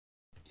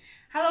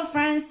Hello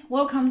friends,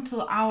 welcome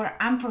to our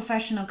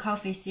Unprofessional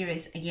Coffee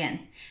series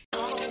again.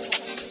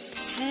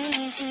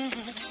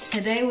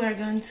 Today we're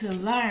going to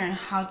learn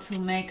how to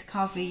make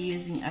coffee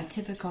using a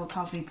typical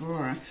coffee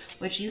brewer,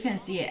 which you can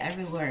see it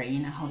everywhere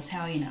in a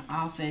hotel, in an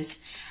office.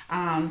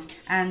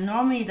 And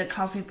normally the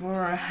coffee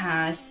brewer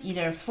has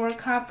either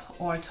 4-cup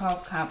or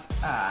 12-cup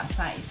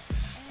size.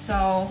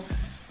 So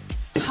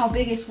how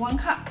big is 1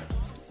 cup?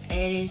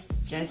 It is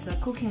just a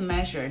cooking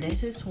measure.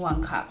 This is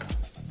 1 cup.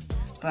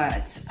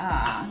 But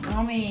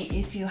normally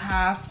if you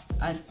have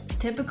a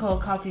typical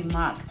coffee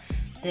mug,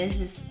 this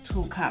is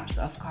 2 cups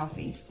of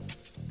coffee.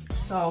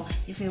 So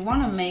if you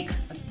want to make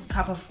a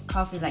cup of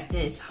coffee like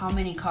this, how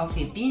many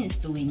coffee beans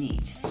do we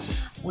need?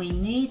 We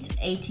need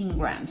 18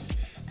 grams.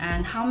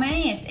 And how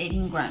many is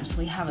 18 grams?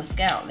 We have a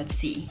scale, let's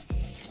see.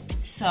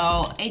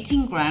 So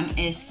 18 grams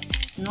is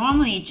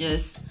normally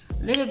just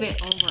a little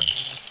bit over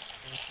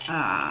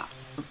a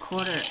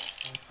quarter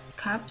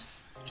cups.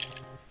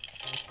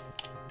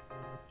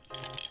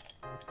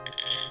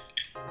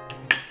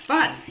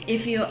 But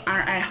if you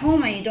are at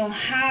home and you don't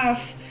have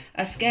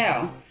a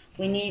scale,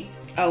 we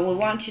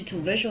want you to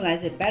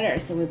visualize it better.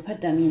 So we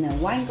put them in a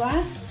wine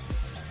glass,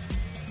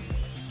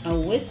 a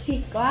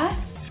whiskey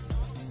glass,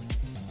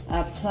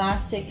 a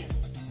plastic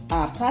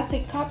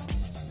cup,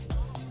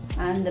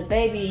 and the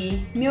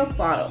baby milk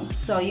bottle.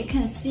 So you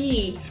can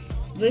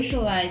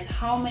visualize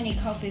how many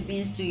coffee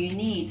beans do you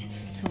need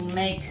to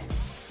make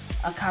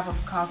a cup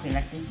of coffee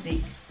like this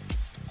big.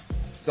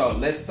 So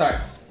let's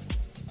start.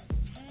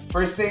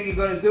 First thing you're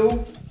gonna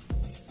do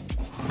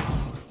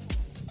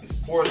is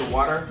pour the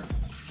water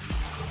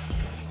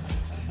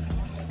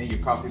in your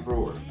coffee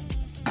brewer.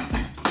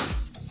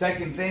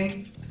 Second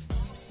thing,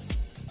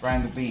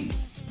 grind the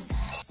beans.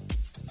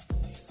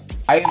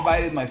 I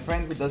invited my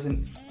friend who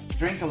doesn't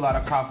drink a lot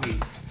of coffee,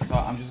 so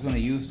I'm just gonna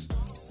use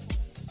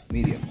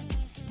medium.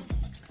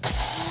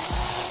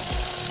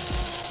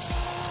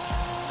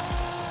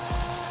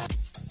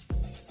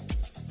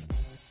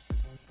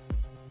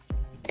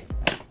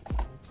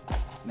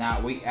 Now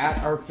we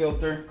add our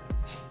filter,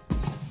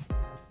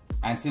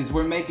 and since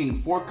we're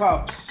making 4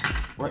 cups,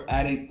 we're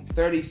adding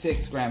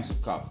 36 grams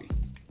of coffee.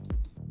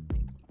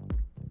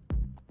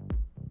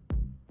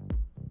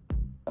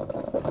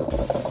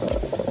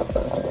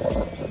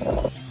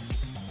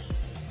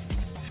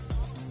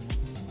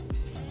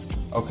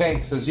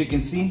 Okay, so as you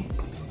can see,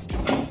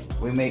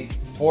 we make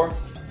 4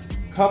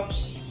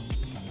 cups,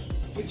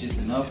 which is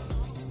enough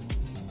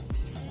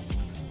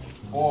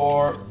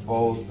for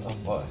both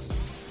of us.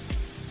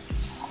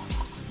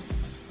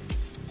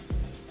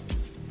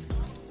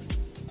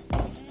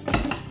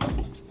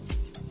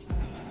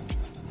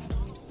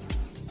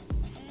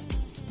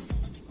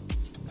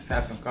 Let's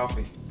have some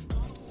coffee.